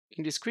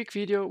In this quick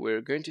video,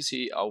 we're going to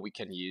see how we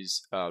can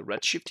use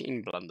Redshift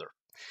in Blender.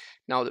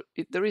 Now,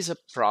 there is a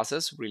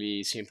process,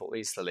 really simple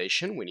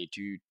installation we need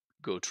to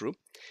go through.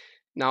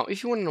 Now,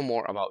 if you want to know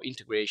more about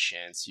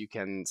integrations, you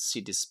can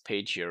see this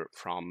page here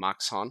from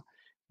Maxon,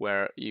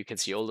 where you can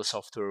see all the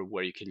software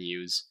where you can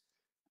use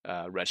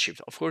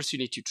Redshift. Of course, you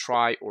need to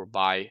try or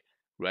buy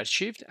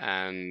Redshift,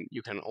 and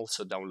you can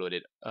also download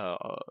it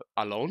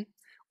alone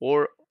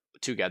or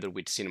together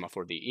with Cinema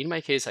 4D. In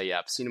my case, I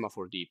have Cinema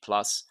 4D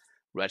plus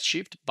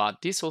Redshift, but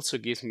this also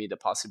gives me the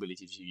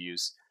possibility to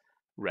use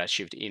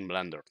Redshift in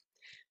Blender.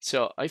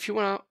 So if you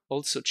want to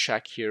also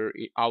check here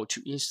how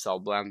to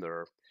install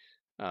Blender,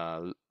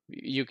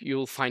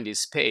 you'll find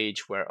this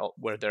page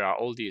where there are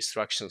all the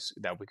instructions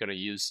that we're going to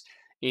use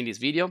in this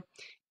video,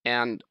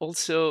 and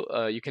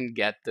also you can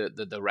get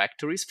the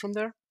directories from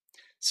there.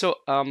 So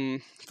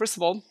first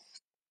of all,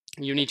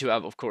 you need to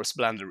have, of course,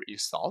 Blender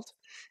installed,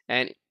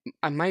 and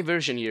my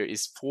version here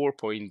is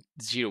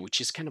 4.0,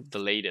 which is kind of the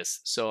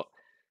latest. So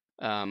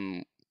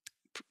um,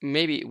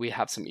 maybe we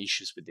have some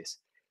issues with this.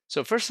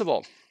 So first of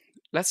all,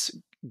 let's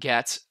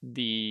get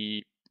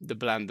the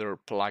Blender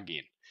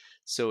plugin.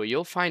 So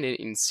you'll find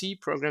it in C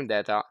Program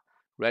Data,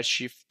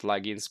 Redshift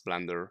Plugins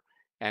Blender,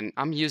 and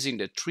I'm using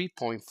the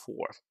 3.4.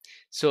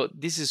 So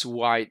this is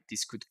why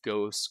this could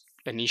go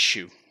an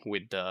issue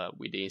with the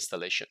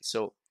installation.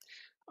 So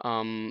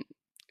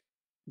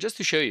just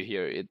to show you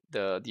here,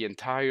 the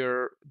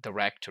entire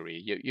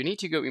directory, you need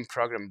to go in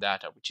Program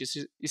Data, which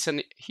is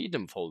a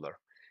hidden folder.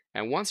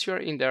 And once you're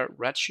in there,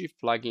 Redshift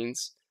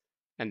Plugins,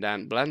 and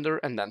then Blender,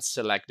 and then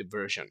select the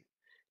version.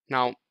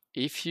 Now,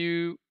 if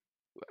you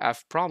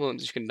have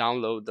problems, you can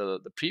download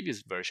the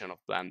previous version of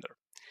Blender.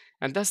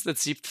 And that's the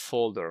zipped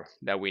folder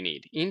that we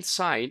need.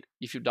 Inside,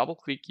 if you double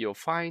click, you'll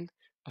find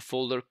a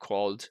folder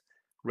called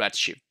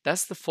Redshift.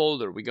 That's the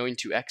folder we're going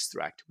to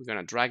extract. We're going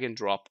to drag and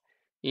drop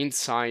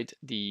inside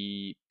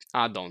the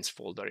add-ons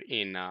folder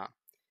in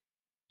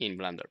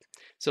Blender.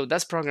 So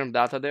that's program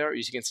data there.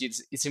 As you can see,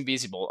 it's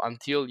invisible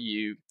until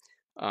you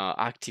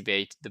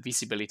activate the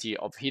visibility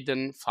of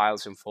hidden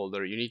files and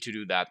folder. You need to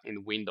do that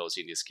in Windows.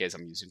 In this case,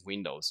 I'm using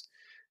Windows.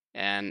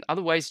 And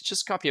otherwise,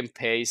 just copy and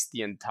paste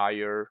the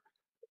entire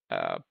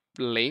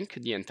link,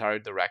 the entire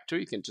directory.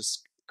 You can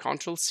just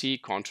Control C,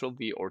 Control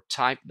V, or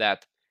type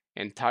that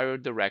entire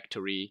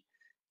directory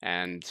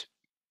and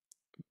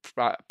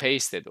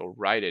paste it or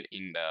write it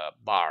in the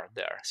bar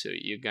there. So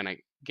you're gonna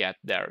get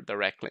there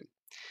directly.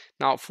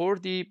 Now for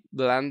the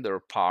Blender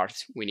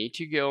part, we need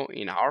to go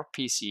in our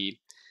PC,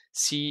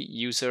 see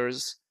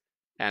users,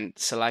 and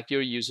select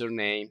your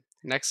username.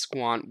 Next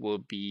one will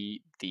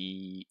be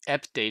the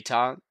app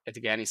data.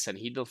 Again, it's a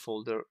hidden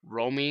folder,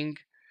 roaming,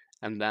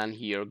 and then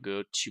here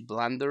go to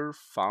Blender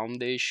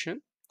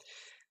Foundation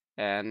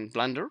and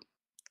Blender,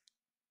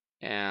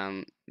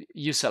 and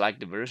you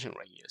select the version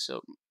right here.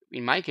 So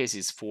in my case,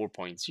 it's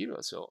 4.0.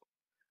 So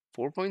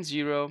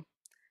 4.0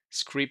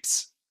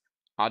 scripts,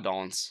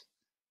 add-ons,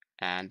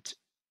 and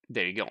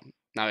there you go.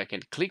 Now I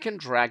can click and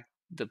drag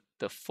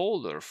the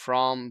folder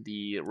from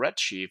the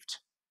Redshift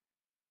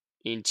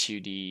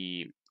into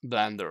the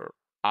Blender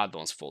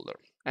add-ons folder.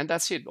 And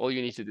that's it. All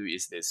you need to do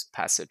is this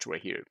passage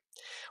right here.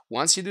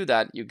 Once you do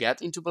that, you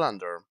get into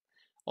Blender.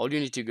 All you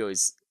need to go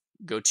is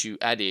go to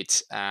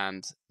Edit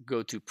and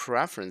go to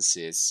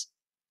Preferences.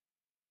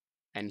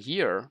 And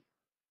here,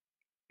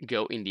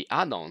 go in the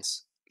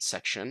add-ons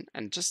section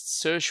and just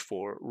search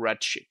for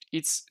Redshift.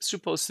 It's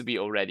supposed to be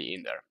already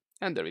in there.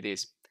 And there it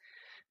is.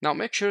 Now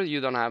make sure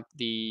you don't have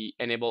the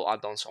enable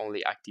add-ons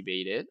only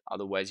activated,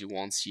 otherwise you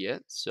won't see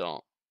it.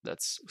 So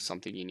that's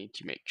something you need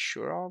to make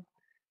sure of.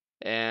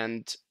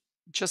 And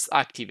just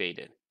activate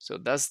it. So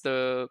that's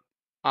the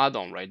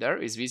add-on right there,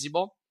 is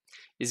visible.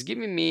 It's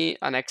giving me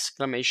an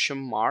exclamation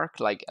mark,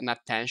 like an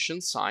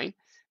attention sign,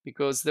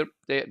 because there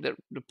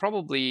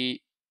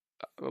probably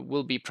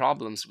will be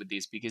problems with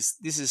this because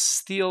this is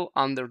still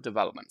under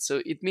development.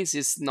 So it means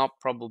it's not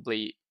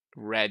probably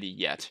ready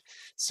yet.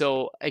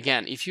 So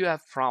again, if you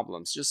have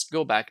problems, just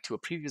go back to a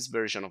previous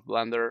version of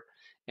Blender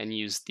and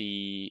use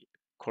the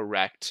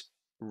correct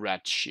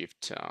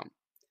Redshift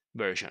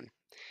version.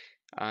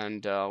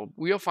 And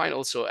we'll find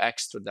also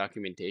extra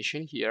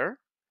documentation here.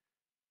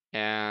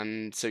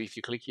 And so if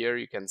you click here,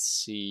 you can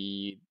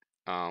see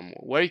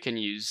where you can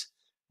use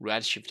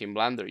Redshift in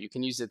Blender. You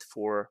can use it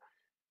for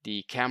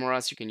the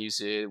cameras, you can use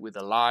it with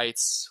the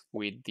lights,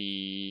 with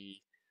the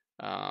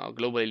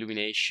global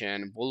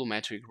illumination,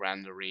 volumetric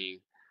rendering,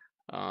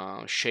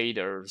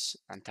 shaders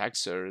and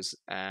textures,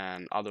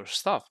 and other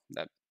stuff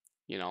that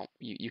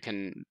you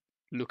can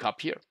look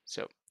up here.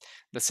 So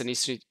that's an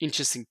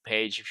interesting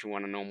page if you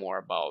want to know more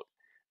about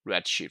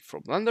Redshift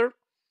for Blender.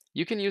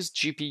 You can use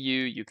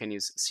GPU, you can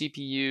use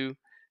CPU,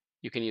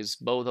 you can use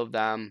both of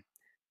them.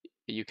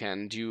 You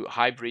can do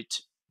hybrid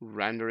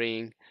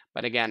rendering,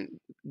 but again,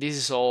 this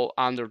is all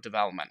under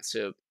development,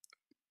 so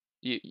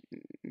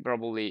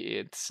probably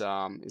it's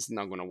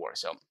not going to work.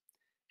 So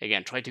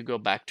again, try to go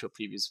back to a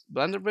previous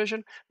Blender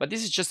version, but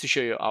this is just to show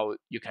you how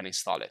you can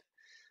install it.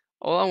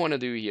 All I want to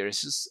do here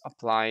is just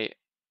apply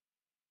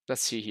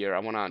let's see here. I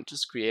want to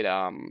just create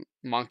a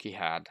monkey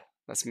head.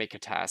 Let's make a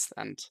test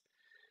and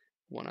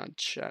want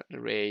to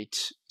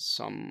generate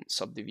some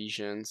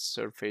subdivisions,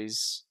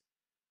 surface.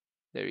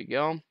 There we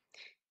go.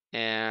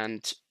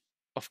 And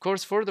of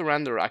course, for the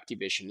render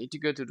activation, you need to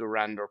go to the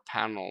render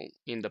panel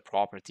in the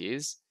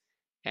properties.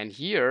 And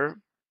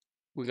here,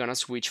 we're going to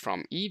switch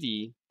from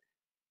Eevee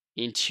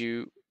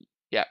into,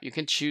 yeah, you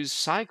can choose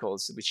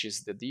cycles, which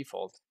is the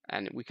default.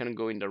 And we can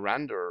go in the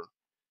render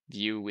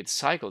view with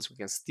cycles. We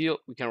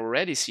can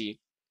already see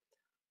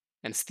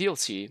and still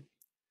see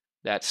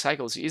that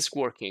cycles is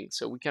working.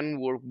 So we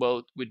can work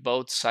both with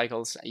both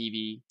cycles,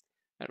 Eevee,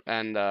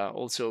 and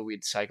also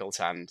with cycles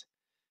and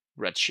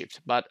Redshift.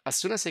 But as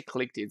soon as I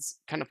clicked, it's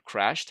kind of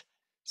crashed.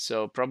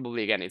 So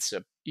probably again, it's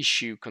a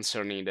issue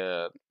concerning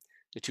the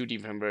two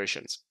different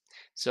versions.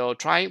 So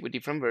try with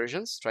different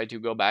versions. Try to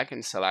go back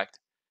and select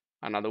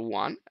another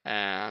one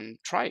and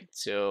try it.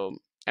 So,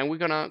 and we're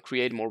gonna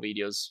create more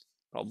videos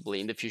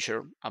probably in the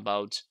future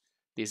about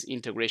this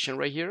integration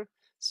right here.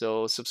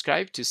 So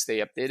subscribe to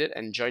stay updated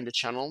and join the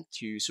channel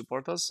to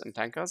support us and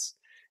thank us.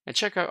 And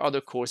check out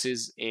other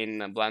courses in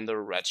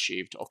Blender,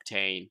 Redshift,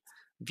 Octane,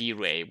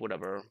 V-Ray,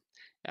 whatever.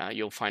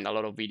 You'll find a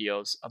lot of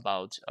videos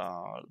about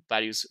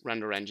various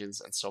render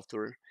engines and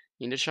software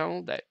in the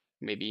channel that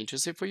may be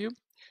interesting for you.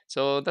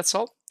 So that's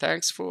all.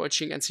 Thanks for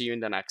watching and see you in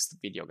the next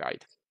video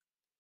guide.